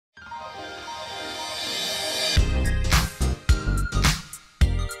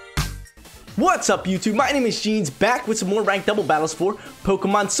What's up YouTube? My name is Jeans, back with some more ranked double battles for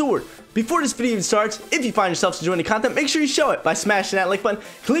Pokemon Sword. Before this video even starts, if you find yourself enjoying the content, make sure you show it by smashing that like button,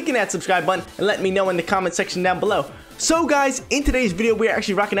 clicking that subscribe button, and let me know in the comment section down below. So guys, in today's video, we are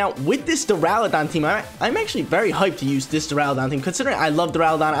actually rocking out with this Duraludon team. I'm actually very hyped to use this Duraludon team, considering I love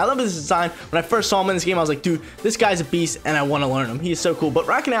Duraludon. I love his design. When I first saw him in this game, I was like, dude, this guy's a beast, and I want to learn him. He is so cool. But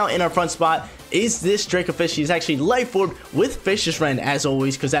rocking out in our front spot is this Dracovish. He's actually Life Orb with Fishious Rend, as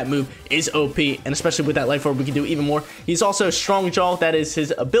always, because that move is OP, and especially with that Life Orb, we can do even more. He's also Strong Jaw. That is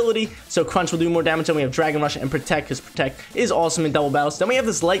his ability, so Crunch will do more damage. And we have Dragon Rush and Protect, because Protect is awesome in double battles. Then we have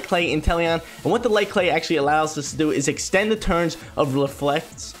this Light Clay Inteleon, and what the Light Clay actually allows us to do is extend the turns of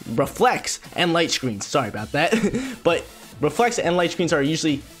Reflects and Light Screens. Sorry about that. But Reflects and Light Screens are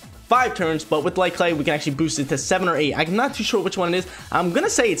usually 5 turns, but with Light Clay, we can actually boost it to 7 or 8. I'm not too sure which one it is. I'm gonna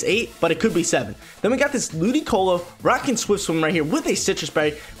say it's 8, but it could be 7. Then we got this Ludicolo rocking Swift Swim right here with a Sitrus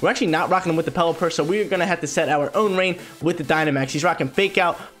Berry. We're actually not rocking him with the Pelipper, so we're gonna have to set our own rain with the Dynamax. He's rocking Fake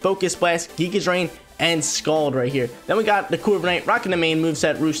Out, Focus Blast, Giga Drain, and Scald right here. Then we got the Corviknight rocking the main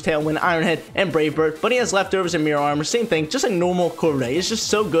moveset, Roost, Tailwind, Iron Head, and Brave Bird, but he has leftovers and Mirror Armor. Same thing, just a normal Corviknight. It's just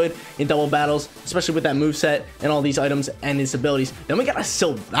so good in double battles, especially with that moveset and all these items and his abilities. Then we got a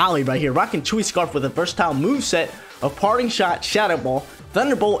Silvally right here, rocking Chewy Scarf with a versatile moveset of Parting Shot, Shadow Ball,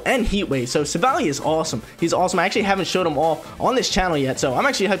 Thunderbolt, and Heat Wave. So Silvally is awesome. He's awesome. I actually haven't showed him all on this channel yet, so I'm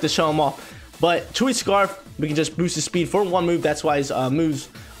actually hyped to show him off. But Chewy Scarf, we can just boost his speed for one move. That's why his moves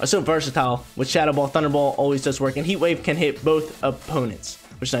are so versatile. With Shadow Ball, Thunderbolt always does work, and Heat Wave can hit both opponents,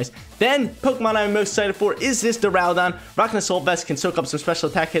 which is nice. Then, Pokemon I'm most excited for is this Duraludon. Rocking Assault Vest can soak up some special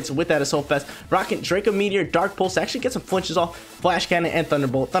attack hits with that Assault Vest. Rocking Draco Meteor, Dark Pulse to actually get some flinches off, Flash Cannon, and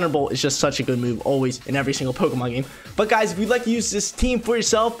Thunderbolt. Thunderbolt is just such a good move, always, in every single Pokemon game. But guys, if you'd like to use this team for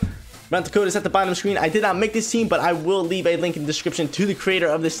yourself, the code is at the bottom of the screen. I did not make this team, but I will leave a link in the description to the creator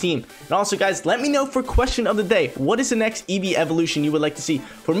of this team. And also, guys, let me know for question of the day. What is the next EV evolution you would like to see?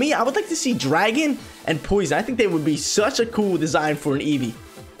 For me, I would like to see Dragon and Poison. I think they would be such a cool design for an EV.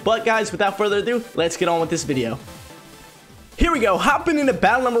 But guys, without further ado, let's get on with this video. Here we go. Hopping into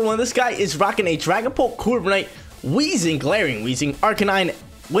battle number 1. This guy is rocking a Dragonbolt, Corviknight, Weezing, Glaring Weezing, Arcanine,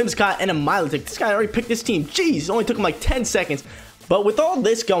 Whimsicott, and a Milotic. This guy already picked this team. Jeez, it only took him like 10 seconds. But with all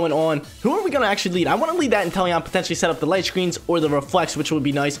this going on, who are we going to actually lead? I want to lead that Inteleon, potentially set up the Light Screens or the Reflects, which would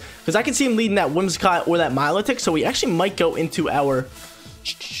be nice. Because I can see him leading that Whimsicott or that Milotic. So we actually might go into our...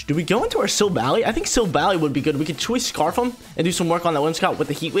 Do we go into our Silvally? I think Silvally would be good. We could Choice Scarf him and do some work on that Whimsicott with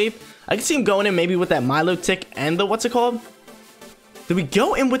the Heat Wave. I can see him going in maybe with that Milotic and the... What's it called? Do we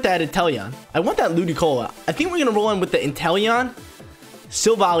go in with that Inteleon? I want that Ludicolo. I think we're going to roll in with the Inteleon,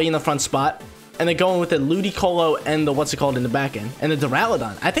 Silvally in the front spot, and then going with the Ludicolo and the what's it called in the back end, and the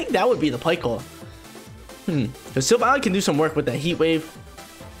Duraludon. I think that would be the play call. Because Silvally can do some work with that Heat Wave.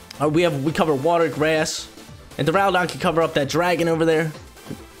 We cover water, grass, and Duraludon can cover up that dragon over there.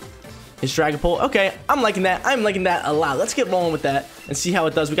 His Dragonbolt. Okay, I'm liking that. I'm liking that a lot. Let's get rolling with that and see how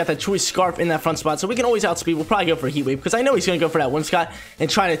it does. We got that Choice Scarf in that front spot, so we can always outspeed. We'll probably go for a Heat Wave because I know he's going to go for that Whimsicott and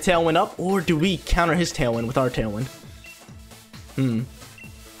try to Tailwind up. Or do we counter his Tailwind with our Tailwind?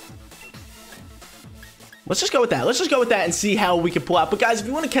 Let's just go with that. Let's just go with that and see how we can pull out. But guys, if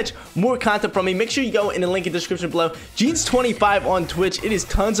you want to catch more content from me, make sure you go in the link in the description below. Jeans25 on Twitch. It is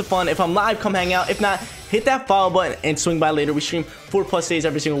tons of fun. If I'm live, come hang out. If not, hit that follow button and swing by later. We stream 4+ days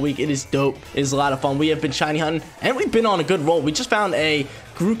every single week. It is dope. It is a lot of fun. We have been shiny hunting, and we've been on a good roll. We just found a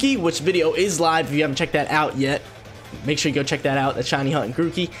Grookey, which video is live. If you haven't checked that out yet, make sure you go check that out. That shiny hunting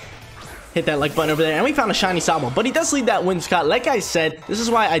Grookey. Hit that like button over there. And we found a shiny Sawball. But he does lead that Whimsicott. Like I said, this is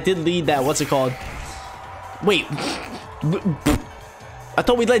why I did lead that, what's it called? Wait, I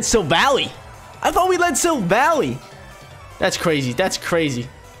thought we led Silvally. That's crazy. That's crazy.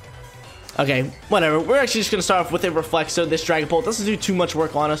 Okay, whatever. We're actually just going to start off with a Reflect, so this Dragonbolt doesn't do too much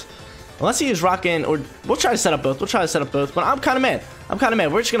work on us. Unless he is rocking, or we'll try to set up both. But I'm kind of mad.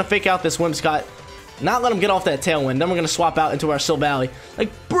 We're just going to fake out this Whimsicott, not let him get off that Tailwind. Then we're going to swap out into our Silvally. Like,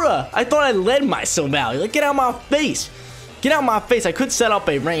 bruh, I thought I led my Silvally. Like, get out of my face. I could set up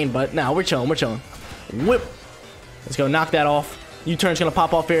a rain, but no, we're chilling. Whip. Let's go knock that off. U-turn's gonna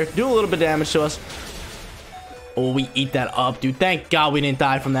pop off here. Do a little bit of damage to us. Oh, we eat that up, dude. Thank God we didn't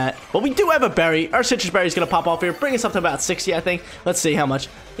die from that. But we do have a berry. Our Sitrus Berry's gonna pop off here. Bring us up to about 60, I think. Let's see how much.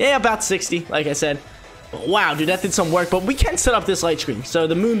 Yeah, about 60, like I said. Wow, dude, that did some work. But we can set up this Light Screen. So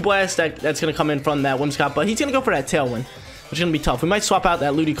the Moon Blast, that's gonna come in from that Whimsicott. But he's gonna go for that Tailwind, which is gonna be tough. We might swap out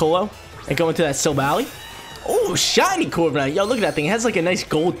that Ludicolo and go into that Silvally. Oh, shiny Corviknight. Yo, look at that thing. It has like a nice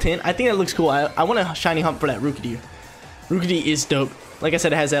gold tint. I think that looks cool. I want to shiny hunt for that Rookidee. Rookidee is dope. Like I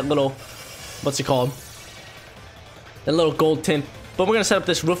said, it has that little, what's it called? That little gold tint. but we're gonna set up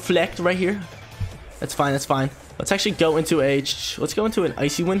this Reflect right here. That's fine, that's fine. Let's actually go into an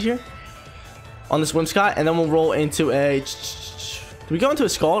Icy Wind here on this Whimsicott, and then we'll roll into a... Do we go into a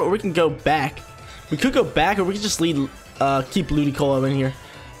Scald, or we can go back? We could go back, or we could just keep Ludicolo in here.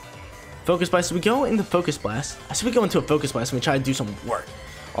 Focus Blast. So we go into Focus Blast. I say we go into a Focus Blast and we try to do some work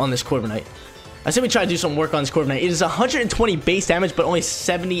on this Corviknight. It is 120 base damage, but only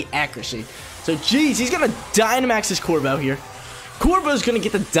 70 accuracy. So, geez, he's gonna Dynamax his Corvo here. Corvo's gonna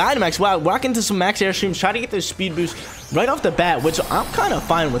get the Dynamax. Wow, walk into some max airstreams, try to get those speed boost right off the bat, which I'm kind of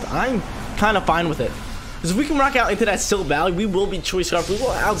fine with. It. Because if we can rock out into that Silvally, we will be Choice Scarf. We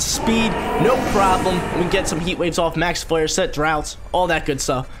will outspeed, no problem. We can get some Heat Waves off, Max Flare, set Droughts, all that good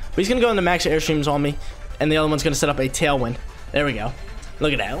stuff. But he's gonna go into max airstreams on me, and the other one's gonna set up a Tailwind. There we go.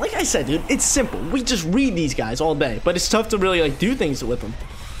 Look at that. Like I said, dude, it's simple. We just read these guys all day, but it's tough to really like do things with them.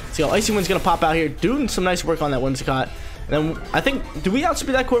 So Icy Wind's gonna pop out here, doing some nice work on that Whimsicott. And then I think, do we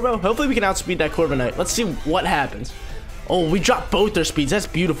outspeed that Corvo? Hopefully we can outspeed that Corviknight. Let's see what happens. Oh, we dropped both their speeds. That's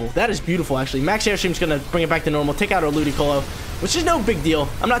beautiful. That is beautiful, actually. Max Airstream's gonna bring it back to normal, take out our Ludicolo, which is no big deal.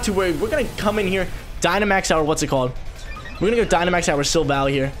 I'm not too worried. We're gonna come in here, Dynamax our, what's it called? We're gonna go Dynamax our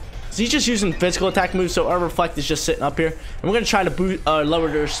Silvally here. So he's just using physical attack moves, so our Reflect is just sitting up here. And we're gonna try to lower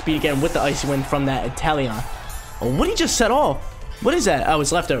their speed again with the Icy Wind from that Inteleon. Oh, what did he just set off? What is that? Oh,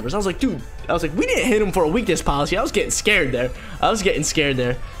 it's leftovers. I was like, dude, we didn't hit him for a weakness policy. I was getting scared there.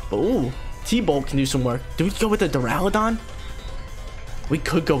 But, ooh, T-Bolt can do some work. Do we go with the Duraludon? We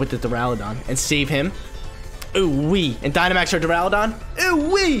could go with the Duraludon and save him. Ooh-wee. And Dynamax our Duraludon?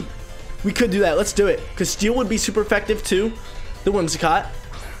 Ooh-wee. We could do that. Let's do it. Because Steel would be super effective, too. The Whimsicott.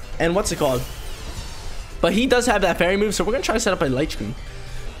 And what's it called? But he does have that fairy move, so we're going to try to set up a Light Screen.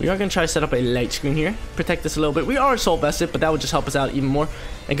 We are going to try to set up a Light Screen here. Protect this a little bit. We are Soul Vested, but that would just help us out even more.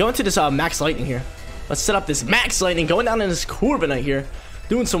 And go into this Max Lightning here. Let's set up this Max Lightning. Going down in this Corviknight here.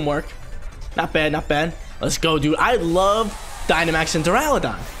 Doing some work. Not bad, not bad. Let's go, dude. I love Dynamax and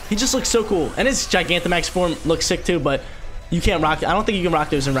Duraludon. He just looks so cool. And his Gigantamax form looks sick too, but you can't rock it. I don't think you can rock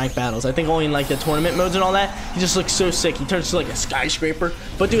those in ranked battles. I think only in like the tournament modes and all that. He just looks so sick. He turns to like a skyscraper.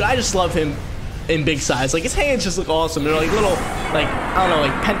 But dude, I just love him in big size. Like his hands just look awesome. They're like little, like, I don't know,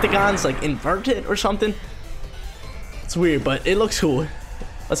 like pentagons, like inverted or something. It's weird, but it looks cool.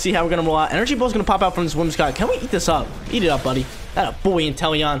 Let's see how we're gonna roll out. Energy Ball's gonna pop out from this Whimsicott. Can we eat this up? Eat it up, buddy. That a boy,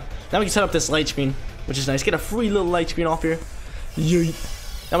 Inteleon. Now we can set up this Light Screen, which is nice. Get a free little Light Screen off here.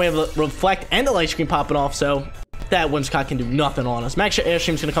 Yeet. Now we have the Reflect and the Light Screen popping off, so that Whimsicott can do nothing on us. Max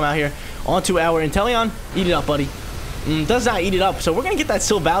Airstream's gonna come out here onto our Inteleon. Eat it up, buddy. Does not eat it up, so we're gonna get that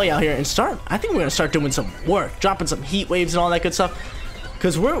Silvally out here and start. I think we're gonna start doing some work, dropping some Heat Waves and all that good stuff.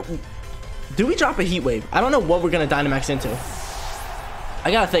 Cause do we drop a Heat Wave? I don't know what we're gonna Dynamax into. I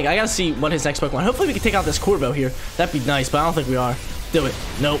gotta think. I gotta see what his next Pokemon. Hopefully we can take out this Corvo here. That'd be nice, but I don't think we are. Do it.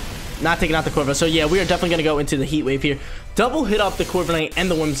 Nope. Not taking out the Corvo. So yeah, we are definitely gonna go into the Heat Wave here. Double hit up the Corviknight and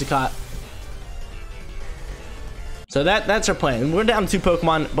the Whimsicott. So that's our plan. We're down 2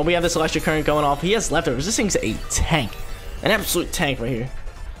 Pokemon, but we have this Electric Current going off. He has leftovers. This thing's a tank. An absolute tank right here.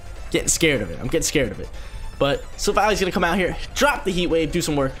 Getting scared of it. I'm getting scared of it. But Silvally's gonna come out here, drop the Heat Wave, do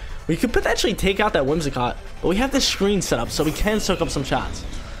some work. We could potentially take out that Whimsicott, but we have this screen set up, so we can soak up some shots.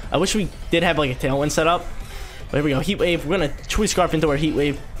 I wish we did have like a Tailwind set up. But here we go. Heat Wave. We're gonna Choice Scarf into our Heat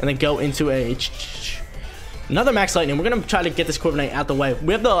Wave, and then go into another Max Lightning. We're gonna try to get this Corviknight out the way.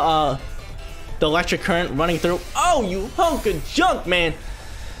 We have the Electric Current running through. Oh, you hunk of junk, man.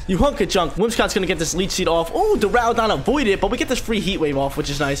 You hunk of junk. Whimsicott's gonna get this Leech Seed off. Oh, Duraludon avoided it, but we get this free Heat Wave off, which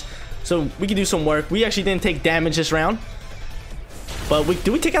is nice. So we can do some work. We actually didn't take damage this round. But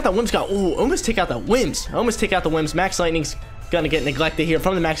do we take out that Whimsicott? Oh, almost take out that Whims. Almost take out the Whims. Max Lightning's gonna get neglected here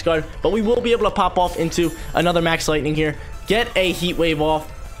from the Max Guard, but we will be able to pop off into another Max Lightning here. Get a Heat Wave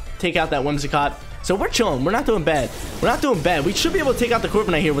off. Take out that Whimsicott. So we're chilling. We're not doing bad. We're not doing bad. We should be able to take out the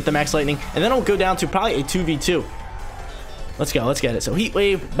Corviknight here with the Max Lightning, and then it'll go down to probably a 2v2. Let's go. Let's get it. So Heat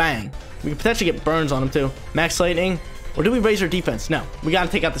Wave, bang. We can potentially get burns on him too. Max Lightning. Or do we raise our defense? No. We got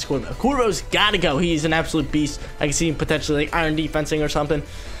to take out this Corvo. Corvo's got to go. He's an absolute beast. I can see him potentially like Iron Defensing or something.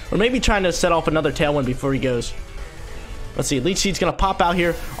 Or maybe trying to set off another Tailwind before he goes. Let's see. Leech Seed's going to pop out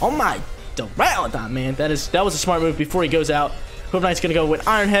here. Oh my Duraludon, man. That was a smart move before he goes out. Corviknight's going to go with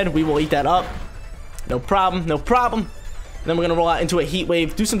Iron Head. We will eat that up. No problem. No problem. And then we're going to roll out into a Heat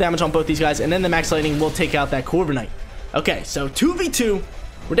Wave. Do some damage on both these guys. And then the Max Lightning will take out that Corviknight. Okay. So 2v2.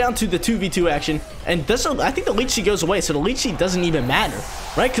 We're down to the 2v2 action, and I think the Leech Seed goes away, so the Leech Seed doesn't even matter,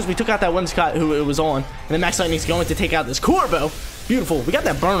 right? Because we took out that Whimsicott who it was on, and then Max Lightning's going to take out this Corvo. Beautiful. We got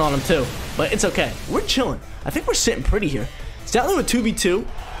that burn on him too, but it's okay. We're chilling. I think we're sitting pretty here. It's down to a 2v2.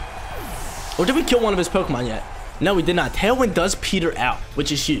 Or did we kill one of his Pokemon yet? No, we did not. Tailwind does peter out,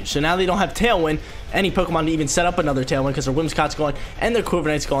 which is huge. So now they don't have Tailwind, any Pokemon to even set up another Tailwind because their Whimsicott's gone and their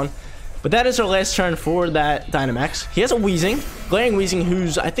Corviknight's gone. But that is our last turn for that Dynamax. He has a Weezing, Glaring Weezing,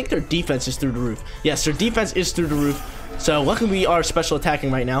 who's, I think their defense is through the roof. Yes, their defense is through the roof. So luckily we are special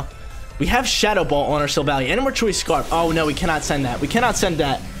attacking right now. We have Shadow Ball on our Silvally and more Choice Scarf. Oh no, we cannot send that. We cannot send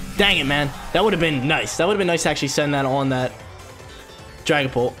that. Dang it, man. That would have been nice. That would have been nice to actually send that on that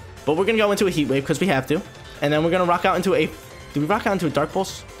Dragapult. But we're going to go into a Heat Wave because we have to. And then we're going to rock out into a... Do we rock out into a Dark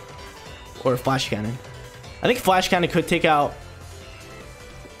Pulse? Or a Flash Cannon? I think Flash Cannon could take out...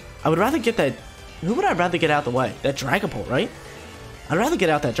 I would rather get that... Who would I rather get out the way? That Dragapult, right? I'd rather get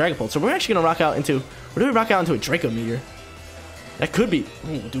out that Dragapult. So we're actually going to rock out into... Or do we rock out into a Draco Meteor? That could be...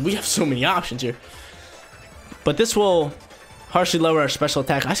 Ooh, dude, we have so many options here. But this will harshly lower our special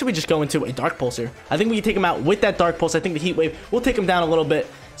attack. I say we just go into a Dark Pulse here. I think we can take him out with that Dark Pulse. I think the Heat Wave will take him down a little bit.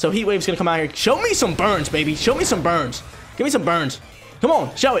 So Heat Wave's going to come out here. Show me some burns, baby. Show me some burns. Give me some burns. Come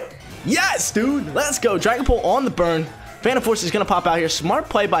on, show it. Yes, dude. Let's go. Dragapult on the burn. Phantom Force is going to pop out here. Smart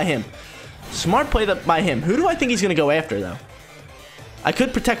play by him. Smart play by him. Who do I think he's going to go after, though? I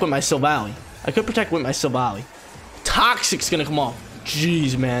could protect with my Silvally. Toxic's going to come off.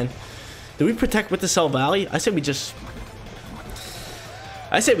 Jeez, man. Do we protect with the Silvally? I say we just...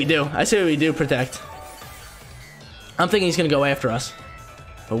 I say we do. I say we do protect. I'm thinking he's going to go after us.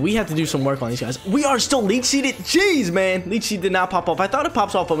 But we have to do some work on these guys. We are still Leech Seeded. Jeez, man. Leech Seed did not pop off. I thought it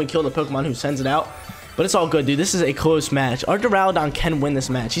pops off when we kill the Pokemon who sends it out. But it's all good, dude. This is a close match. Our Duraludon can win this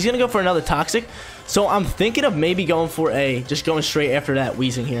match. He's going to go for another Toxic. So I'm thinking of maybe going for a... Just going straight after that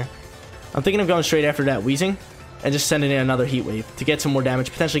Weezing here. I'm thinking of going straight after that Weezing. And just sending in another Heat Wave to get some more damage.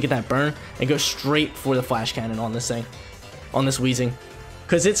 Potentially get that burn. And go straight for the Flash Cannon on this thing. On this Weezing.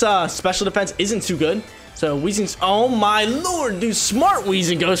 Because its special defense isn't too good. So Weezing's... Oh my lord, dude. Smart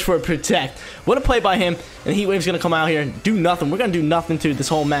Weezing goes for a protect. What a play by him. And Heat Wave's going to come out here and do nothing. We're going to do nothing to this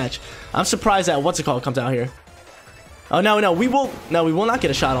whole match. I'm surprised that what's it called comes out here. Oh, no. We will not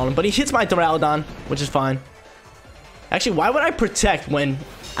get a shot on him. But he hits my Duraludon, which is fine. Actually, why would I protect when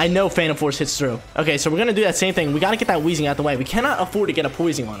I know Phantom Force hits through? Okay, so we're going to do that same thing. We got to get that Weezing out the way. We cannot afford to get a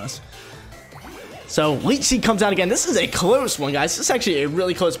Poison on us. So, Leech Seed comes out again. This is a close one, guys. This is actually a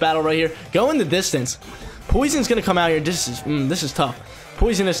really close battle right here. Go in the distance. Poison's going to come out here. This is tough.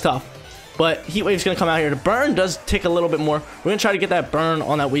 Poison is tough. But Heat Wave's going to come out here. The burn does tick a little bit more. We're going to try to get that burn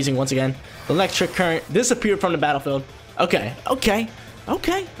on that Weezing once again. Electric Current disappeared from the battlefield. Okay. I'm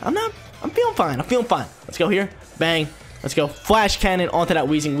feeling fine. Let's go here. Bang. Let's go. Flash Cannon onto that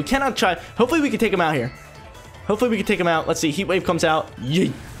Weezing. We cannot try. Hopefully we can take him out here. Let's see. Heat Wave comes out.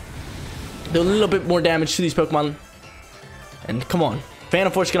 Yeet. Do a little bit more damage to these Pokemon. And come on.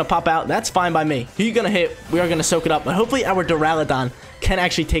 Phantom Force is going to pop out. That's fine by me. Who are you going to hit? We are going to soak it up. But hopefully our Duraludon can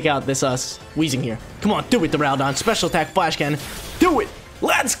actually take out this Weezing here. Come on. Do it, Duraludon. Special attack Flash Cannon. Do it.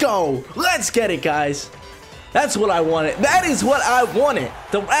 Let's go. Let's get it, guys. That's what I wanted. That is what I wanted.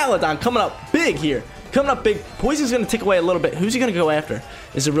 Duraludon coming up big here. Coming up big. Poison's going to tick away a little bit. Who's he going to go after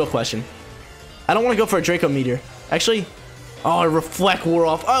is the real question. I don't want to go for a Draco Meteor. Actually... Oh, Reflect wore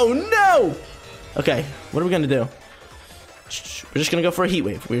off. Oh, no! Okay, what are we going to do? We're just going to go for a Heat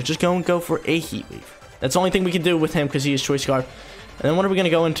Wave. We're just going to go for a Heat Wave. That's the only thing we can do with him because he is Choice Scarf. And then what are we going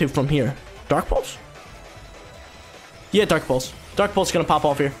to go into from here? Dark Pulse? Yeah, Dark Pulse. Dark Pulse is going to pop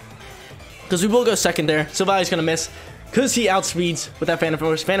off here. Because we will go second there. Silvally's going to miss because he outspeeds with that Phantom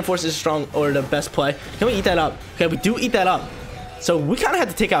Force. Phantom Force is strong or the best play. Can we eat that up? Okay, we do eat that up. So we kind of had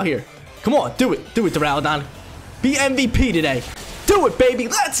to take out here. Come on, do it. Do it, Duraludon. Be MVP today. Do it, baby.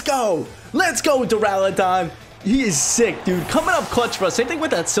 Let's go. Let's go, Duraludon. He is sick, dude. Coming up clutch for us. Same thing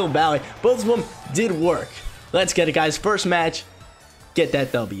with that Silvally. Both of them did work. Let's get it, guys. First match. Get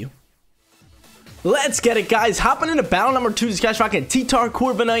that W. Let's get it, guys. Hopping into battle number 2. These guys rocking T-Tar,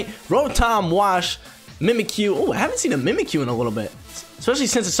 Corviknight, Rotom, Wash, Mimikyu. Oh, I haven't seen a Mimikyu in a little bit. Especially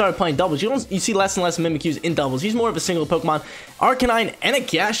since it started playing doubles. You see less and less Mimikyus in doubles. He's more of a single Pokemon. Arcanine and a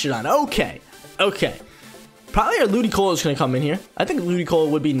Gastrodon. Okay. Probably our Ludicolo is going to come in here. I think Ludicolo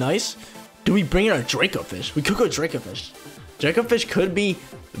would be nice. Do we bring in our Dracovish? We could go Dracovish. Dracovish could be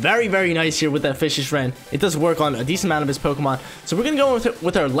very, very nice here with that Fishious Rend. It does work on a decent amount of his Pokemon. So we're going to go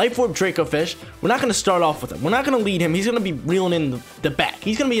with our Life Orb Dracovish. We're not going to start off with him. We're not going to lead him. He's going to be reeling in the back.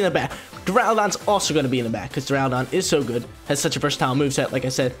 He's going to be in the back. Duraludon's also going to be in the back because Duraludon is so good. Has such a versatile moveset, like I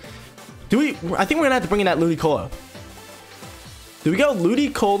said. I think we're going to have to bring in that Ludicolo. Do we go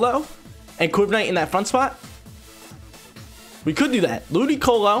Ludicolo and Corviknight in that front spot? We could do that.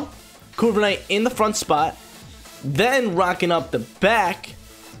 Ludicolo, Corviknight in the front spot. Then rocking up the back,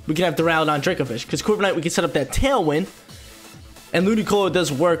 we can have Duraludon Dracovish. Because Corviknight, we can set up that Tailwind. And Ludicolo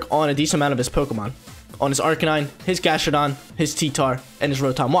does work on a decent amount of his Pokemon. On his Arcanine, his Gastrodon, his T-Tar, and his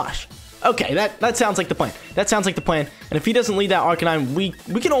Rotom Wash. Okay, that sounds like the plan. That sounds like the plan. And if he doesn't lead that Arcanine, we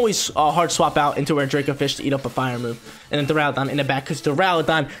can always hard swap out into our Dracovish to eat up a fire move. And then Duraludon in the back, because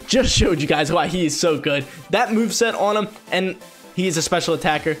Duraludon just showed you guys why he is so good. That moveset on him, and he is a special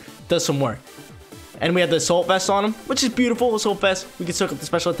attacker, does some work. And we have the Assault Vest on him, which is beautiful. Assault Vest, we can soak up the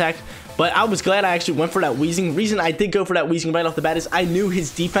special attack. But I was glad I actually went for that Weezing. The reason I did go for that Weezing right off the bat is I knew his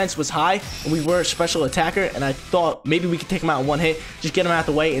defense was high, and we were a special attacker, and I thought maybe we could take him out in one hit, just get him out of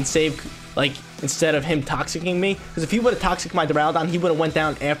the way and save, like, instead of him Toxicking me. Because if he would have Toxic my Duraludon, he would have went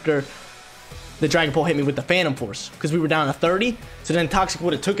down after the Dragon Pole hit me with the Phantom Force, because we were down to 30. So then Toxic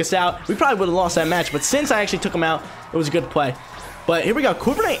would have took us out. We probably would have lost that match, but since I actually took him out, it was a good play. But here we go.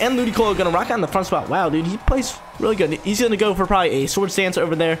 Corviknight and Ludicolo are going to rock out in the front spot. Wow, dude, he plays really good. He's going to go for probably a Swords Dance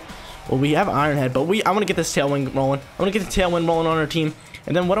over there. Well, we have Iron Head, but I want to get this Tailwind rolling. I want to get the Tailwind rolling on our team.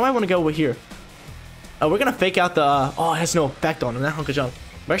 And then what do I want to go with here? We're going to fake out the... oh, it has no effect on him. That hunk of junk.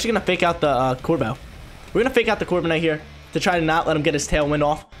 We're actually going to fake out the Corbo. We're going to fake out the Corviknight here to try to not let him get his Tailwind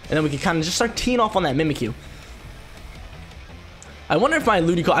off. And then we can kind of just start teeing off on that Mimikyu. I wonder if my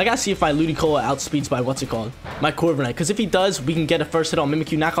Ludicolo... I gotta see if my Ludicolo outspeeds by what's it called? My Corviknight. Because if he does, we can get a first hit on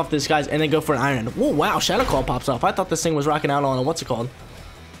Mimikyu, knock off this guys, and then go for an Iron. Whoa, wow, Shadow Claw pops off. I thought this thing was rocking out on a what's it called?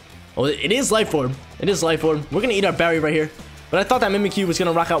 Oh, it is Life Orb. It is Life Orb. We're gonna eat our berry right here. But I thought that Mimikyu was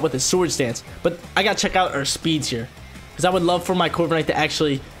gonna rock out with his Swords Dance. But I gotta check out our speeds here. Because I would love for my Corviknight to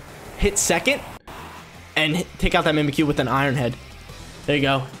actually hit second and take out that Mimikyu with an Iron Head. There you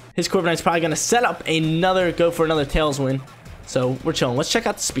go. His Corviknight's probably gonna set up go for another Tailwind. So we're chilling. Let's check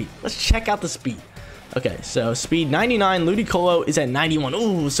out the speed. Let's check out the speed. Okay, so speed 99. Ludicolo is at 91.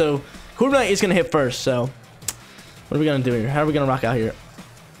 Ooh, so Corviknight is gonna hit first. So what are we gonna do here? How are we gonna rock out here?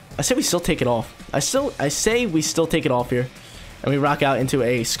 I say we still take it off. I say we still take it off here, and we rock out into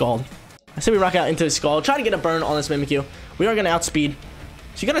a Scald. I say we rock out into a Scald. Try to get a burn on this Mimikyu. We are gonna outspeed.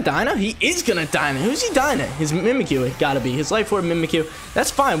 Is he gonna Dyna? He is gonna Dyna. Who's he Dyna? His Mimikyu. It gotta be his Life Orb Mimikyu.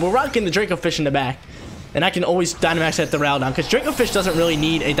 That's fine. We're rocking the Dracovish in the back. And I can always Dynamax at the Duraludon, because Dracovish doesn't really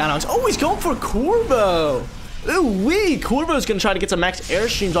need a Dynamax. Oh, he's going for Corvo. Ooh-wee. Corvo's going to try to get some max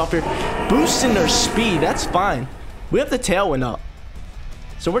Airstreams off here, boosting their speed. That's fine. We have the Tailwind up.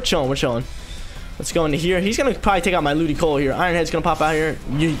 So we're chilling. We're chilling. Let's go into here. He's going to probably take out my Ludicolo here. Iron Head's going to pop out here.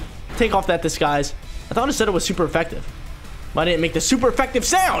 You take off that Disguise. I thought it said it was super effective. But I didn't make the super effective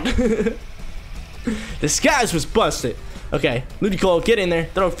sound. Disguise was busted. Okay, Ludicolo, get in there.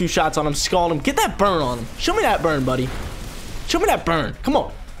 Throw a few shots on him. Scald him. Get that burn on him. Show me that burn, buddy. Show me that burn. Come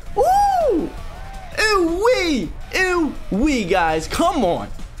on. Woo! Ew-wee! Ew-wee, guys. Come on.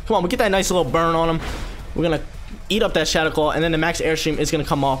 Come on, we get that nice little burn on him. We're going to eat up that Shadow Claw, and then the max Airstream is going to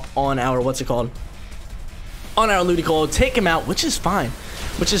come off on our, what's it called? On our Ludicolo. Take him out, which is fine.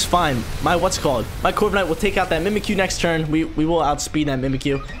 Which is fine. My, what's it called? My Corviknight will take out that Mimikyu next turn. We will outspeed that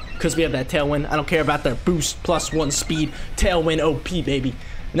Mimikyu, because we have that Tailwind. I don't care about their boost +1 speed. Tailwind OP, baby.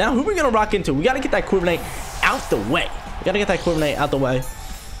 Now, who are we going to rock into? We got to get that Corviknight out the way. We got to get that Corviknight out the way.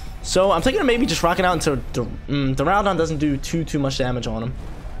 So, I'm thinking of maybe just rocking out until Duraludon doesn't do too much damage on him.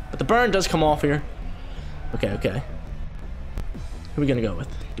 But the burn does come off here. Okay. Who are we going to go with?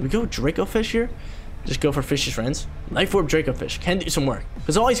 Do we go Dracovish here? Just go for Fishious Rends. Life Orb Dracovish can do some work.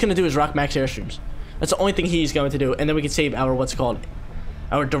 Because all he's going to do is rock max Airstreams. That's the only thing he's going to do. And then we can save our, what's it called?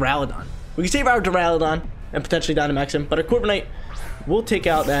 Our Duraludon. We can save our Duraludon and potentially Dynamax him, but our Corviknight will take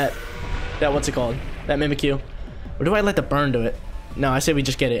out that what's it called? That Mimikyu. Or do I let the burn do it? No, I say we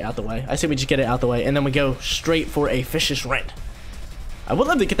just get it out the way. I say we just get it out the way, and then we go straight for a Fishious Rend. I would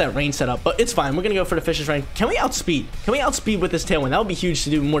love to get that rain set up, but it's fine. We're gonna go for the Fishious Rend. Can we outspeed? Can we outspeed with this Tailwind? That would be huge to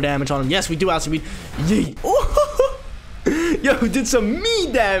do more damage on him. Yes, we do outspeed. Yay. Yo, did some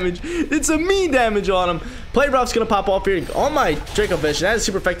mean damage. Did some mean damage on him. Play Rough's gonna pop off here on my Dracovish. That is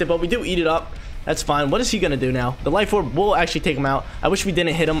super effective, but we do eat it up. That's fine. What is he gonna do now? The Life Orb will actually take him out. I wish we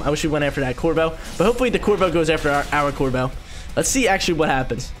didn't hit him. I wish we went after that Corvo. But hopefully the Corvo goes after our Corvo. Let's see actually what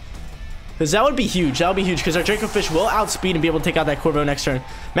happens. Because that would be huge. That would be huge. Because our Dracovish will outspeed and be able to take out that Corvo next turn.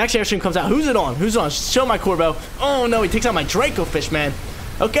 Max Airstream comes out. Who's it on? Who's on? Show my Corvo. Oh no, he takes out my Dracovish, man.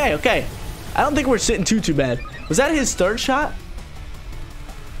 Okay. I don't think we're sitting too bad. Was that his third shot?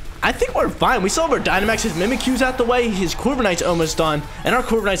 I think we're fine. We still have our Dynamax. His Mimikyu's out the way. His Corviknight's almost done. And our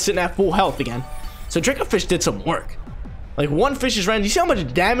Corviknight's sitting at full health again. So Dracovish did some work. Like one Fishious Rend. You see how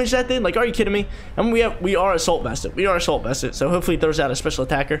much damage that did? Like, are you kidding me? And we are Assault Vested. We are Assault Vested. So hopefully it throws out a special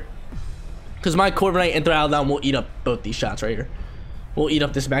attacker. Because my Corviknight and Duraludon will eat up both these shots right here. We'll eat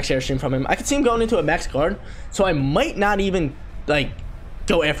up this max Airstream from him. I can see him going into a max guard. So I might not even, like,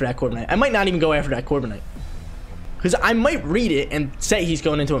 go after that Corviknight. I might not even go after that Corviknight. Because I might read it and say he's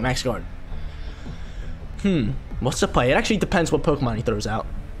going into a max guard. What's the play? It actually depends what Pokemon he throws out.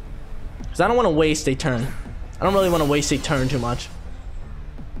 Because I don't want to waste a turn. I don't really want to waste a turn too much.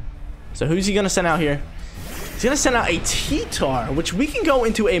 So who's he going to send out here? He's going to send out a T-Tar, which we can go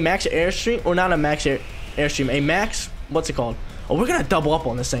into a max airstream. Or not a max airstream. A max... What's it called? Oh, we're going to double up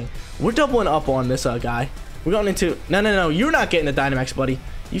on this thing. We're doubling up on this guy. We're going into... No. You're not getting the Dynamax, buddy.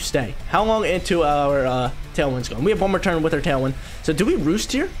 You stay. How long into our Tailwind's going? We have one more turn with our Tailwind. So do we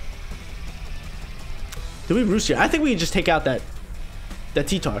Roost here? Do we Roost here? I think we can just take out that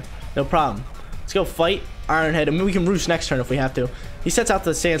T-Tar. No problem. Let's go fight Ironhead. I mean, we can Roost next turn if we have to. He sets out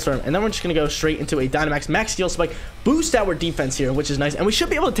the Sandstorm, and then we're just going to go straight into a Dynamax Max Steel Spike. Boost our defense here, which is nice. And we should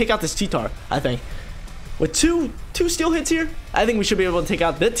be able to take out this T-Tar, I think. With two steel hits here, I think we should be able to take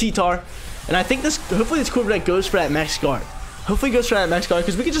out the T-Tar. And I think hopefully this Corviknight goes for that Max Guard. Hopefully he goes for that Max Guard,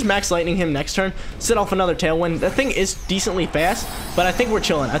 because we can just Max Lightning him next turn, set off another Tailwind. That thing is decently fast, but I think we're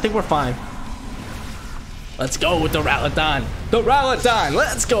chilling. I think we're fine. Let's go with the Duraludon. Duraludon,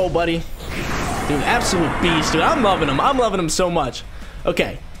 let's go, buddy. Dude, absolute beast, dude. I'm loving him. I'm loving him so much.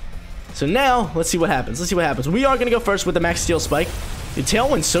 Okay, so now let's see what happens. Let's see what happens. We are going to go first with the Max Steel Spike. Dude,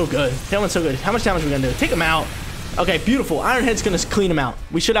 Tailwind's so good. Tailwind's so good. How much damage are we going to do? Take him out. Okay, beautiful. Ironhead's going to clean him out.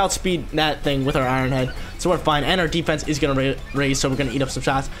 We should outspeed that thing with our Ironhead, so we're fine. And our defense is going to raise, so we're going to eat up some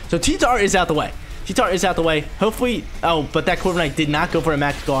shots. So T-Tar is out the way. T-Tar is out the way. Hopefully... Oh, but that Corviknight did not go for a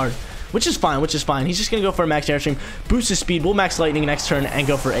Max Guard, which is fine, which is fine. He's just going to go for a Max Airstream, boost his speed. We'll Max Lightning next turn and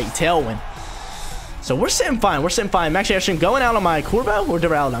go for a Tailwind. So we're sitting fine. We're sitting fine. Max Airstream going out on my Corvo or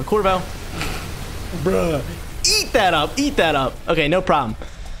Duraludon? Corvo. Bruh. Eat that up. Eat that up. Okay, no problem.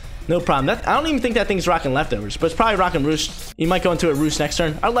 No problem. I don't even think that thing's rocking leftovers, but it's probably rocking Roost. He might go into a Roost next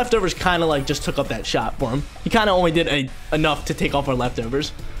turn. Our leftovers kind of like just took up that shot for him. He kind of only did enough to take off our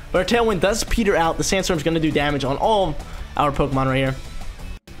leftovers. But our Tailwind does peter out. The Sandstorm's going to do damage on all of our Pokemon right here.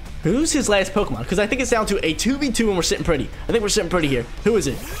 Who's his last Pokemon? Because I think it's down to a 2v2 and we're sitting pretty. I think we're sitting pretty here. Who is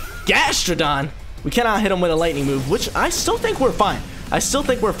it? Gastrodon. We cannot hit him with a lightning move, which I still think we're fine. I still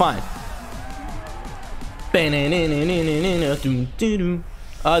think we're fine. Do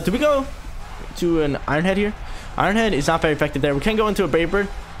we go to an Ironhead here? Ironhead is not very effective there. We can go into a Brave Bird.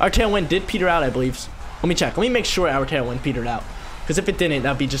 Our Tailwind did peter out, I believe. Let me check. Let me make sure our Tailwind petered out. Because if it didn't,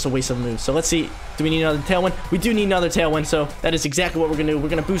 that'd be just a waste of a move. So let's see. Do we need another Tailwind? We do need another Tailwind, so that is exactly what we're going to do. We're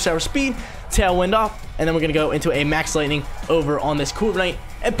going to boost our speed, Tailwind off, and then we're going to go into a Max Lightning over on this Corviknight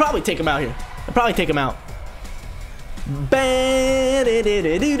and probably take him out here. And probably take him out.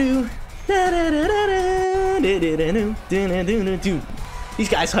 Dude, these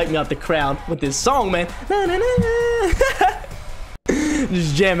guys hype me up the crowd with this song, man.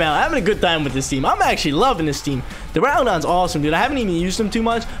 Just jam out. Having a good time with this team. I'm actually loving this team. The Duraludon's awesome, dude. I haven't even used him too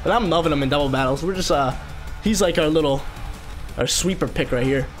much, but I'm loving him in double battles. We're just, he's like our sweeper pick right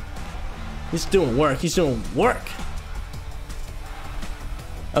here. He's doing work. He's doing work.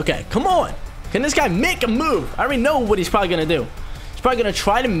 Okay, come on. Can this guy make a move? I already know what he's probably going to do. He's probably going to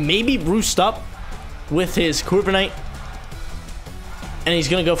try to maybe Roost up with his Corviknight. And he's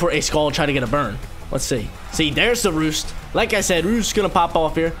going to go for a Skull, try to get a burn. Let's see. See, there's the Roost. Like I said, Roost's going to pop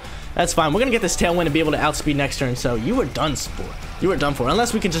off here. That's fine. We're going to get this Tailwind and be able to outspeed next turn. So you were done for. You were done for.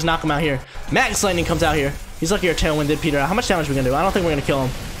 Unless we can just knock him out here. Max Lightning comes out here. He's lucky our Tailwind did peter out. How much damage are we going to do? I don't think we're going to kill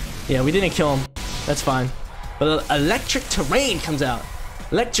him. Yeah, we didn't kill him. That's fine. But Electric Terrain comes out.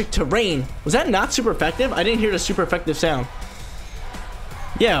 Electric Terrain. Was that not super effective? I didn't hear the super effective sound.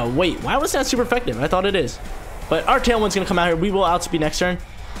 Yeah, wait. Why was that super effective? I thought it is. But our Tailwind's going to come out here. We will outspeed next turn.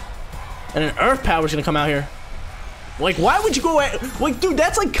 And an Earth Power's going to come out here. Like, why would you go at... Like, dude,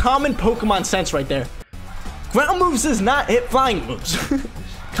 that's like common Pokemon sense right there. Ground moves does not hit flying moves.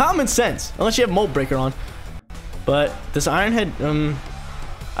 Common sense. Unless you have Mold Breaker on. But this Ironhead...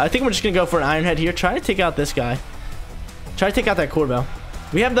 I think we're just going to go for an Ironhead here. Try to take out this guy. Try to take out that Corviknight.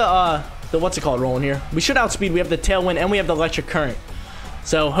 We have the what's it called rolling here. We should outspeed. We have the Tailwind and we have the Electric Current.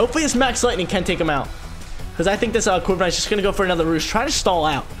 So hopefully this Max Lightning can take him out. Because I think this Corviknight is just going to go for another Roost. Try to stall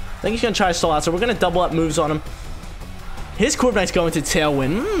out. I think he's going to try to stall out. So we're going to double up moves on him. His Corviknight's going to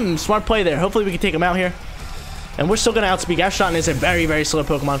Tailwind. Smart play there. Hopefully we can take him out here. And we're still going to outspeed. Gastrodon is a very, very slow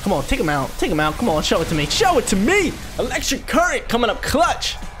Pokemon. Come on, take him out. Take him out. Come on, show it to me. Show it to me. Electric Current coming up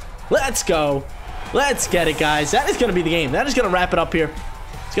clutch. Let's go. Let's get it, guys. That is going to be the game. That is going to wrap it up here.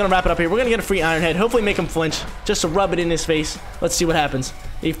 It's going to wrap it up here. We're going to get a free Ironhead. Hopefully make him flinch. Just to rub it in his face. Let's see what happens.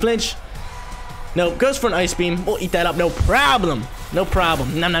 He flinch. No, goes for an Ice Beam. We'll eat that up. No problem. No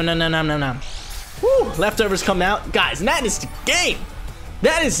problem. Nom, nom, nom, nom, nom, nom, nom. Woo. Leftovers come out. Guys, that is the game.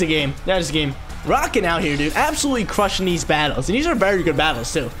 That is the game. That is the game. Rocking out here, dude. Absolutely crushing these battles. And these are very good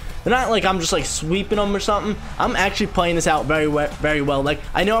battles, too. They're not like I'm just like sweeping them or something. I'm actually playing this out very well. Like,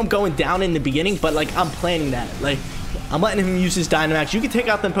 I know I'm going down in the beginning, but like I'm planning that. Like, I'm letting him use his Dynamax. You can take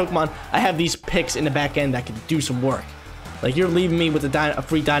out them Pokemon. I have these picks in the back end that can do some work. Like, you're leaving me with a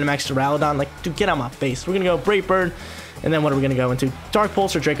free Dynamax Duraludon. Like, dude, get out my face. We're gonna go Brave Bird, and then what are we gonna go into? Dark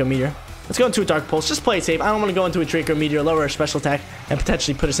Pulse or Draco Meteor? Let's go into a Dark Pulse. Just play it safe. I don't want to go into a Draco Meteor, lower our special attack, and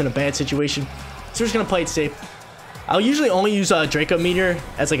potentially put us in a bad situation. So we're just gonna play it safe. I'll usually only use a Draco Meteor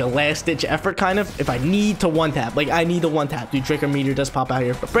as like a last-ditch effort, kind of, if I need to one-tap. Like, I need the one-tap. Dude, Draco Meteor does pop out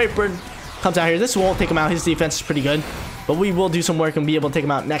here. But Brave Bird comes out here. This won't take him out. His defense is pretty good. But we will do some work and be able to take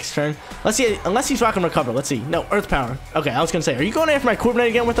him out next turn. Let's see. Unless he's rocking Recover. Let's see. No, Earth Power. Okay, I was going to say, are you going after my Corviknight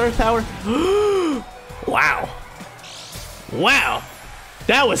again with Earth Power? Wow. Wow.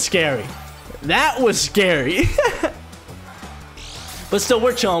 That was scary. That was scary. But still,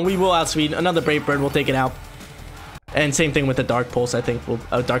 we're chilling. We will outspeed. Another Brave Bird will take it out. And same thing with the Dark Pulse. I think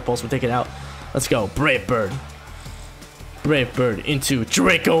Dark Pulse will take it out. Let's go. Brave Bird. Brave Bird into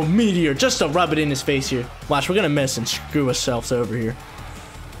Draco Meteor. Just to rub it in his face here. Watch, we're going to miss and screw ourselves over here.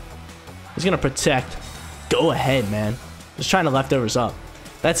 He's going to protect. Go ahead, man. Just trying to leftovers up.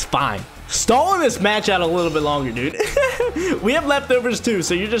 That's fine. Stalling this match out a little bit longer, dude. We have leftovers too,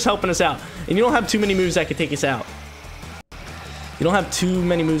 so you're just helping us out. And you don't have too many moves that can take us out. You don't have too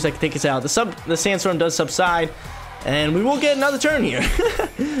many moves that can take us out. The Sandstorm does subside. And we will get another turn here.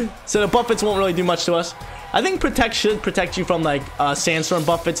 So the Buffets won't really do much to us. I think Protect should protect you from like Sandstorm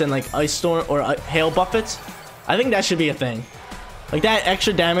Buffets and like Ice Storm or Hail Buffets. I think that should be a thing. Like, that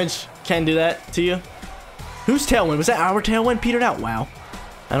extra damage can do that to you. Whose Tailwind? Was that our Tailwind petered out? Wow.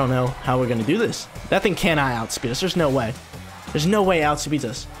 I don't know how we're going to do this. That thing cannot outspeed us. There's no way. There's no way it outspeeds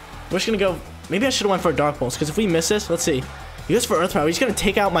us. We're just going to go... Maybe I should have went for a Dark Pulse, because if we miss this... Let's see. He goes for Earth Power. He's going to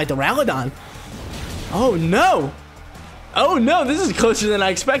take out my Duraludon. Oh, no. Oh, no. This is closer than I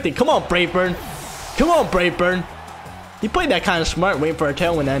expected. Come on, Brave Bird. Come on, Brave Bird. He played that kind of smart, waiting for a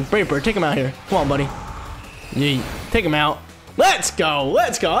Tailwind then. Brave Bird, take him out here. Come on, buddy. Yeet. Take him out. Let's go.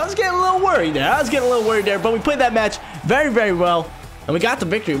 Let's go. I was getting a little worried there. But we played that match very, very well. And we got the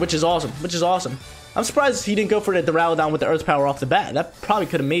victory, which is awesome. I'm surprised he didn't go for the Duraludon with the Earth Power off the bat. That probably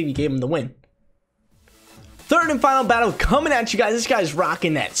could have maybe gave him the win. Third and final battle coming at you guys. This guy's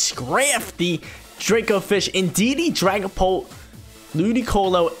rocking that scrafty Dracovish, Indeedee, Dragapult,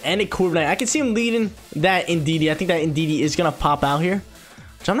 Ludicolo, and a Corviknight. I can see him leading that Indeedee. I think that Indeedee is going to pop out here,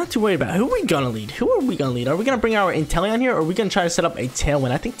 which I'm not too worried about. Who are we going to lead? Are we going to bring our Inteleon here, or are we going to try to set up a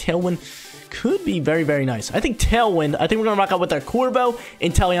Tailwind? I think Tailwind could be very, very nice. I think Tailwind, we're going to rock out with our Corvo,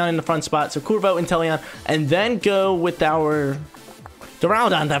 Inteleon in the front spot. So Corvo, Inteleon, and then go with our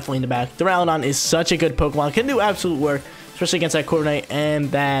Duraludon definitely in the back. Duraludon is such a good Pokemon. Can do absolute work, especially against that Corviknight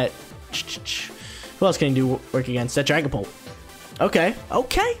and that... Who else can he do work against? That Dragapult. Okay, I'm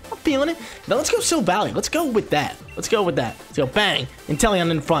feeling it. Now let's go Silvally. Let's go with that. Let's go bang. Inteleon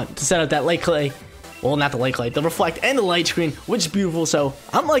in front to set up that Light Clay. Well, not the Light Clay, the Reflect and the Light Screen, which is beautiful. So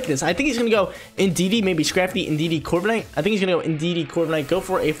I'm liking this. I think he's going to go Indeedee, maybe Scrafty, Indeedee, Corviknight. I think he's going to go Indeedee, Corviknight, go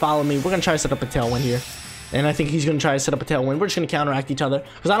for a Follow Me. We're going to try to set up a Tailwind here. And I think he's going to try to set up a Tailwind. We're just going to counteract each other,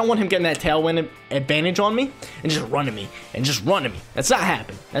 because I don't want him getting that Tailwind advantage on me and just running me. That's not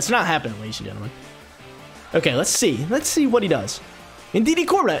happening. That's not happening, ladies and gentlemen. Okay, let's see. Let's see what he does. Indeedee,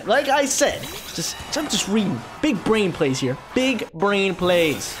 Corviknight, like I said. I'm just reading. Big brain plays here. Big brain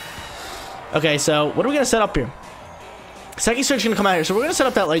plays. Okay, so what are we going to set up here? Psychic Surge is going to come out here. So we're going to set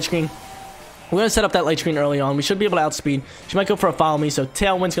up that Light Screen. We're going to set up that Light Screen early on. We should be able to outspeed. She might go for a Follow Me. So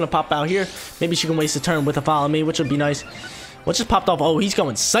Tailwind's going to pop out here. Maybe she can waste a turn with a Follow Me, which would be nice. What just popped off? Oh, he's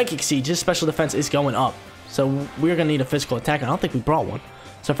going Psychic Siege. His special defense is going up. So we're going to need a physical attack. I don't think we brought one,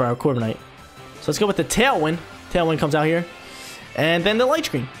 except for our Corviknight. So let's go with the Tailwind. Tailwind comes out here. And then the Light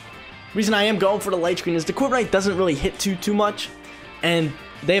Screen. The reason I am going for the Light Screen is the Corviknight doesn't really hit too much. And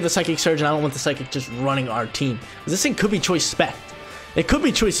they have a Psychic Surge, and I don't want the Psychic just running our team. This thing could be Choice Spec. It could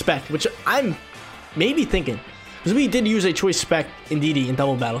be Choice Spec, which I'm maybe thinking. Because we did use a Choice Spec Indeedee in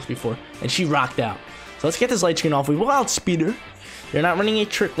double battles before, and she rocked out. So let's get this Light Screen off. We will outspeed her. They're not running a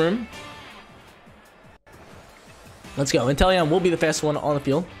Trick Room. Let's go. Inteleon will be the fastest one on the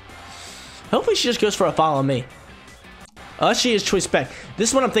field. Hopefully she just goes for a Follow Me. She is Choice Spec. This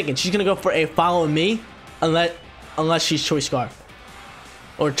is what I'm thinking. She's going to go for a Follow Me unless she's Choice Scarf.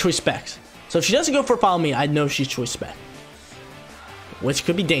 Or Choice Specs. So if she doesn't go for Follow Me, I know she's Choice Spec. Which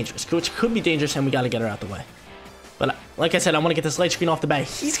could be dangerous. And we got to get her out the way. But like I said, I want to get this Light Screen off the bat.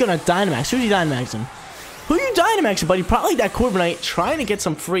 He's going to Dynamax. Who's he Dynamaxing? Who are you Dynamaxing, buddy? Probably that Corviknight trying to get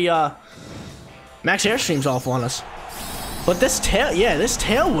some free Max Airstreams off on us. But this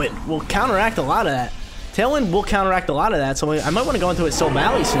Tailwind will counteract a lot of that. Tailwind will counteract a lot of that, so I might want to go into a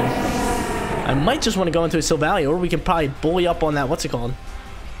Silvally soon. I might just want to go into a Silvally, or we can probably bully up on that, what's it called?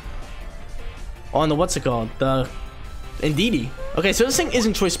 On the, what's it called? The Indeedee. Okay, so this thing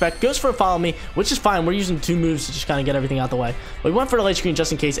isn't choice spec. Goes for a follow me, which is fine. We're using 2 moves to just kind of get everything out the way. But we went for the light screen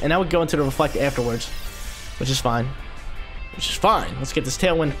just in case, and now we go into the reflect afterwards, which is fine. Which is fine. Let's get this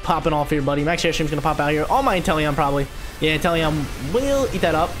Tailwind popping off here, buddy. Max Airstream's gonna pop out here. All my Inteleon probably. Yeah, Inteleon will eat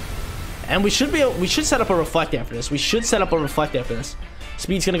that up. And we should set up a reflect after this. We should set up a reflect after this.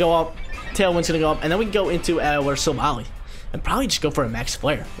 Speed's gonna go up, Tailwind's gonna go up, and then we can go into our Silvally. And probably just go for a max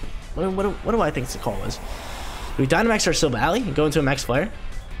flare. What do I think the call is? Do we Dynamax our Silvally and go into a max flare?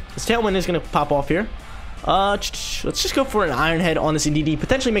 This Tailwind is gonna pop off here. Let's just go for an Iron Head on this Indeedee,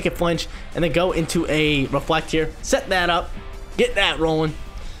 potentially make it flinch, and then go into a reflect here. Set that up, get that rolling.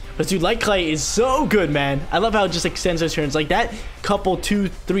 But dude, Light Clay is so good, man. I love how it just extends those turns. Like that couple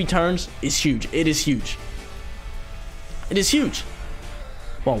 2-3 turns is huge. It is huge. It is huge.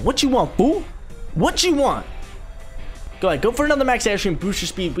 Well, what you want, fool? What you want? Go ahead, go for another max airstream, boost your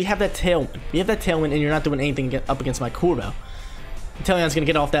speed. We have that Tailwind. We have that Tailwind, and you're not doing anything up against my Corvo. Inteleon's gonna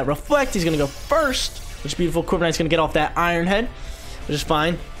get off that reflect. He's gonna go first, which is beautiful. Corviknight's gonna get off that Iron Head, which is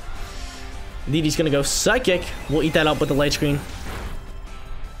fine. Indeedee's gonna go Psychic. We'll eat that up with the light screen.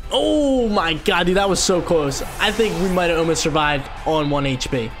 Oh my god, dude, that was so close. I think we might have almost survived on 1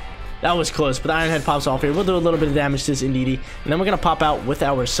 HP. That was close, but the Iron Head pops off here. We'll do a little bit of damage to this Indeedee, and then we're gonna pop out with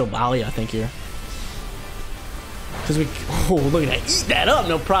our Silvally, I think, here. Because we, oh, look at that, eat that up,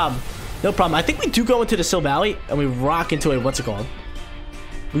 no problem. No problem. I think we do go into the Silvally, and we rock into a, what's it called?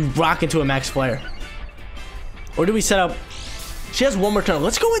 We rock into a max flare. Or do we set up, she has one more turn.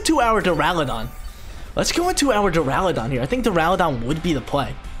 Let's go into our Duraludon. Let's go into our Duraludon here. I think Duraludon would be the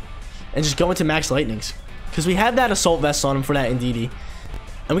play. And just go into max lightnings. Because we have that assault vest on him for that Indeedee.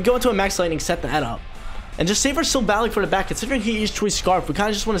 And we go into a max lightning, set that up. And just save our Silvally for the back. Considering he is Choice Scarf, we kind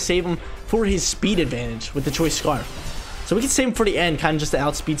of just want to save him for his speed advantage with the Choice Scarf. So we can save him for the end, kind of just to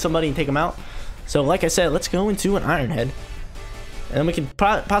outspeed somebody and take him out. So like I said, let's go into an Iron Head. And then we can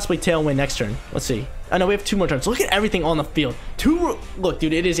possibly Tailwind next turn. Let's see. I know we have 2 more turns. Look at everything on the field. Look,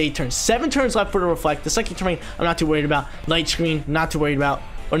 dude, it is 8 turns. 7 turns left for the reflect. The Psychic Terrain, I'm not too worried about. Light Screen, not too worried about.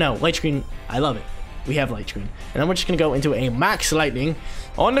 Or no, Light Screen, I love it. We have Light Screen. And then we're just going to go into a Max Lightning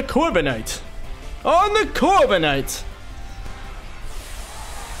on the Corviknight. On the Corviknight.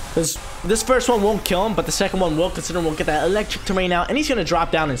 Because this first one won't kill him, but the second one will, considering we'll get that Electric Terrain out. And he's going to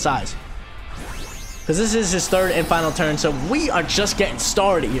drop down in size. Because this is his 3rd and final turn, so we are just getting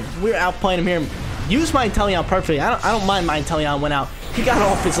started here. We're outplaying him here. Use my Inteleon perfectly. I don't mind my Inteleon went out. He got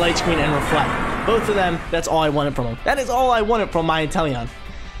off his light screen and reflect. Both of them, that's all I wanted from him. That is all I wanted from my Inteleon.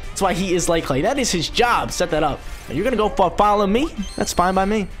 That's why he is Light Clay. That is his job. Set that up. Are you going to go for follow me? That's fine by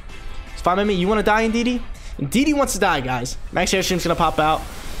me. It's fine by me. You want to die, Indeedee? Indeedee wants to die, guys. Max Airstream's going to pop out.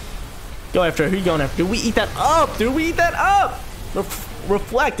 Go after her. Who you going after? Do we eat that up? Do we eat that up?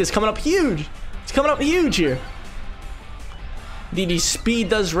 Reflect is coming up huge. It's coming up huge here. Indeedee's speed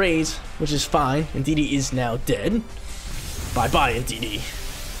does raise, which is fine. Indeedee is now dead. Bye-bye, Indeedee.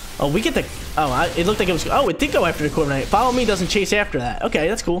 Oh, we get the... Oh, it looked like it was... Oh, it did go after the Corviknight. Follow me doesn't chase after that. Okay,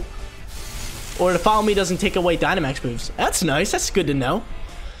 that's cool. Or the follow me doesn't take away Dynamax moves. That's nice. That's good to know.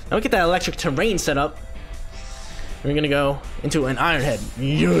 Now we get that Electric Terrain set up. We're going to go into an Iron Head.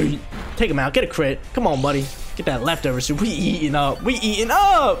 Yay. Take him out. Get a crit. Come on, buddy. Get that leftover soup. We eating up. We eating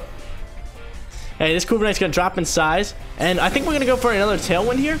up. Hey, this Corviknight's going to drop in size. And I think we're going to go for another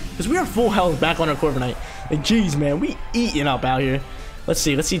Tailwind here. Because we are full health back on our Corviknight. Like, jeez, man. We eating up out here. Let's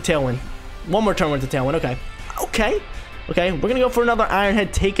see. Let's see Tailwind. One more turn with the Tailwind. Okay. Okay. Okay. We're going to go for another Iron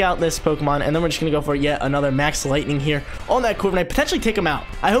Head. Take out this Pokemon. And then we're just going to go for yet another Max Lightning here on that Corviknight. Potentially take him out.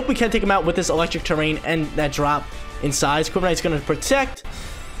 I hope we can take him out with this Electric Terrain and that drop in size. Corviknight's going to protect.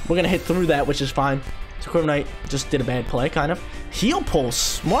 We're going to hit through that, which is fine. So Corviknight just did a bad play, kind of. Heal Pulse.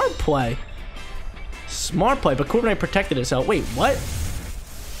 Smart play. Smart play, but Corviknight protected himself. Wait, what?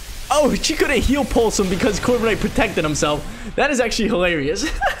 Oh, she couldn't heal pulse him because Corviknight protected himself. That is actually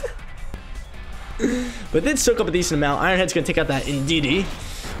hilarious. But did soak up a decent amount. Iron Head's going to take out that Indeedee.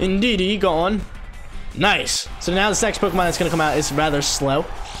 Indeedee gone. Nice. So now this next Pokemon that's going to come out is rather slow.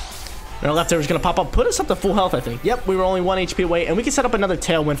 And our leftover is going to pop up. Put us up to full health, I think. Yep, we were only 1 HP away. And we can set up another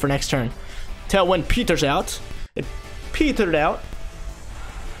Tailwind for next turn. Tailwind peters out. It petered out.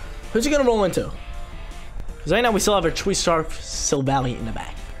 Who's he going to roll into? Because right now we still have our Choice Scarf Silvally in the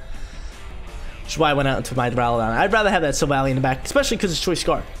back. Which is why I went out into my Duraludon. I'd rather have that Silvally in the back, especially because it's Choice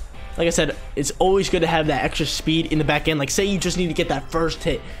Scarf. Like I said, it's always good to have that extra speed in the back end. Like, say you just need to get that first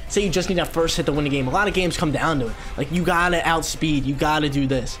hit. Say you just need that first hit to win the game. A lot of games come down to it. Like, you gotta outspeed. You gotta do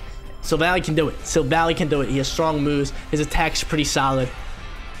this. Silvally can do it. Silvally can do it. He has strong moves. His attack's pretty solid.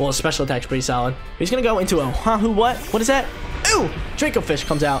 Well, his special attack's pretty solid. He's gonna go into a what? What is that? Ooh! Dracovish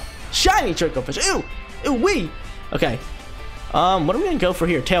comes out. Shiny Dracovish. Ooh! Ooh wee! Okay. What are we gonna go for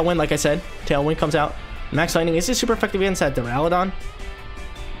here? Tailwind, like I said. Tailwind comes out. Max Lightning. Is this super effective against that Duraludon?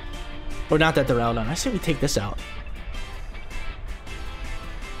 Or not that Duraludon. I say we take this out.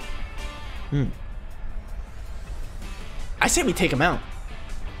 I say we take him out.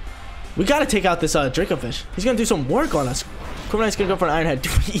 We gotta take out this Dracovish. He's gonna do some work on us. Corviknight's gonna go for an Iron Head.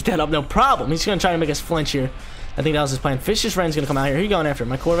 Eat that up, no problem. He's gonna try to make us flinch here. I think that was his plan. Fishious Rend's gonna come out here. Who are you going after?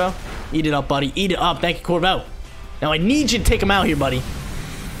 My Corvo? Eat it up, buddy. Eat it up. Thank you, Corvo. Now I need you to take him out here, buddy.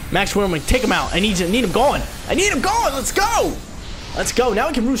 Max Wormling, take him out. I need him going. I need him going. Let's go. Let's go. Now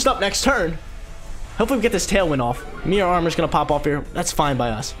we can roost up next turn. Hopefully we get this Tailwind off. Mirror Armor's gonna pop off here. That's fine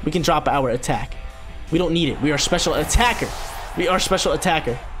by us. We can drop our attack. We don't need it. We are special attacker. We are special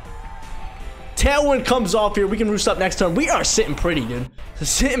attacker. Tailwind comes off here. We can roost up next turn. We are sitting pretty, dude.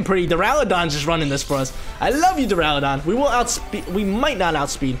 Sitting pretty. Duraludon's just running this for us. I love you, Duraludon. We will outspeed. We might not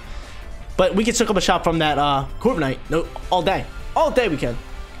outspeed. But we can soak up a shot from that Corviknight. No, all day. All day we can.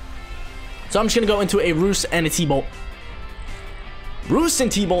 So I'm just going to go into a Roost and a T-Bolt. Roost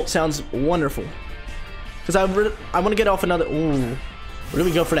and T-Bolt sounds wonderful. Because I want to get off another... Ooh. Where do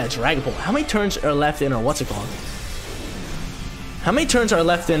we go for that Dragon How many turns are left in our... What's it called? How many turns are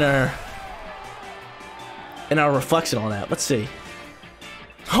left in our... Reflex and all that? Let's see.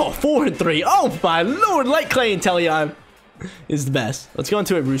 Oh, 4 and 3. Oh, my lord. Light Clay Inteleon is the best. Let's go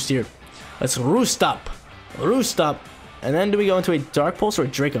into a Roost here. Let's Roost up. Roost up. And then do we go into a Dark Pulse or a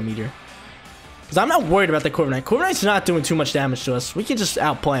Draco Meteor? Because I'm not worried about the Corviknight. Corviknight's not doing too much damage to us. We can just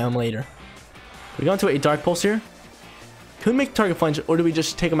outplay him later. We go into a Dark Pulse here. Could we make target flinch, or do we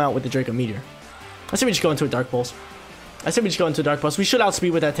just take him out with the Draco Meteor? I say we just go into a Dark Pulse. We should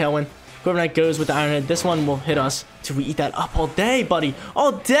outspeed with that Tailwind. Corviknight goes with the Iron Head. This one will hit us. Till we eat that up all day, buddy.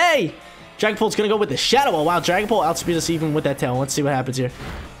 All day! Dragapult's gonna go with the Shadow Ball. Wow, Dragapult outspeeds us even with that Tail. Let's see what happens here.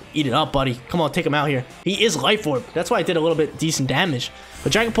 Eat it up, buddy. Come on, take him out here. He is Life Orb. That's why I did a little bit decent damage.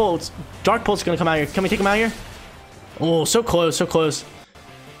 But Dark Pult's gonna come out here. Can we take him out here? Oh, so close, so close.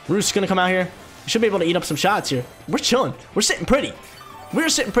 Roost's gonna come out here. We should be able to eat up some shots here. We're chilling. We're sitting pretty. We're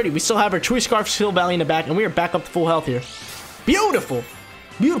sitting pretty. We still have our Choice Scarf, Silvally in the back, and we are back up to full health here. Beautiful.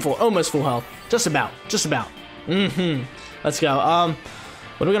 Beautiful. Almost full health. Just about. Just about. Let's go.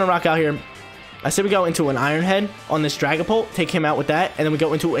 What are we gonna rock out here? I say we go into an Iron Head on this Dragapult, take him out with that, and then we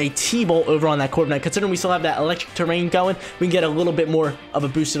go into a T-Bolt over on that Corviknight. Considering we still have that electric terrain going, we can get a little bit more of a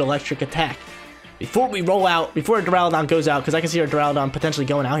boosted electric attack. Before we roll out, before our Duraludon goes out, because I can see our Duraludon potentially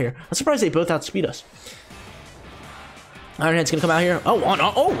going out here. I'm surprised they both outspeed us. Iron Head's gonna come out here. Oh,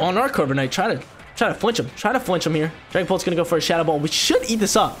 on our Corviknight. Try to flinch him. Try to flinch him here. Dragapult's gonna go for a Shadow Ball. We should eat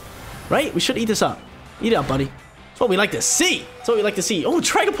this up, right? We should eat this up. Eat it up, buddy. That's what we like to see. That's what we like to see. Oh,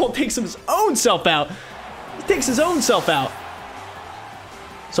 Dragapult takes his own self out. He takes his own self out.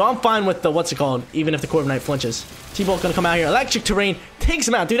 So I'm fine with the, what's it called, even if the Corviknight flinches. T-Bolt's gonna come out here. Electric Terrain takes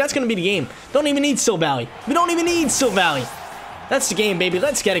him out. Dude, that's gonna be the game. Don't even need Silvally. We don't even need Silvally. That's the game, baby.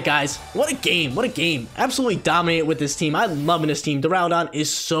 Let's get it, guys. What a game. What a game. Absolutely dominated with this team. I'm loving this team. Duraludon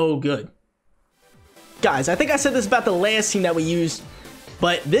is so good. Guys, I think I said this about the last team that we used,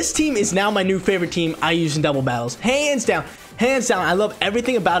 but this team is now my new favorite team I use in double battles. Hands down. Hands down. I love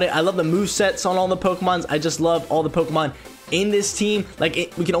everything about it. I love the movesets on all the Pokemons. I just love all the Pokemon in this team. Like,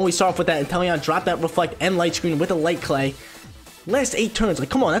 we can always start off with that Inteleon, drop that Reflect and Light Screen with a Light Clay. Last 8 turns, like,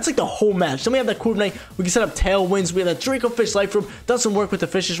 come on, that's like the whole match. Then we have that Corviknight. We can set up Tailwinds. We have that Dracovish Life Orb. Does some work with the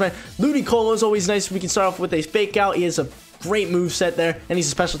Fishious Rend. Ludicolo is always nice. We can start off with a Fake Out. He has a great move set there, and he's a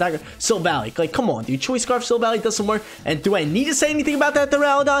special attacker. Silvally, like, come on, dude. Choice Scarf Silvally does some work. And do I need to say anything about that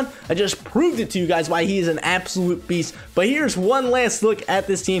Duraludon? I just proved it to you guys why he is an absolute beast. But here's one last look at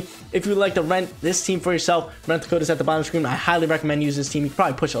this team. If you would like to rent this team for yourself, rent the code is at the bottom of the screen. I highly recommend using this team. You can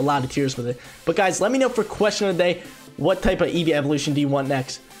probably push a lot of tiers with it. But guys, let me know for question of the day, what type of Eevee evolution do you want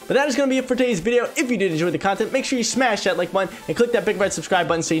next? But that is going to be it for today's video. If you did enjoy the content, make sure you smash that like button and click that big red subscribe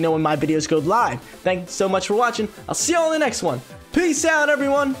button so you know when my videos go live. Thanks so much for watching. I'll see you all in the next one. Peace out,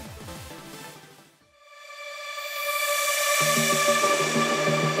 everyone.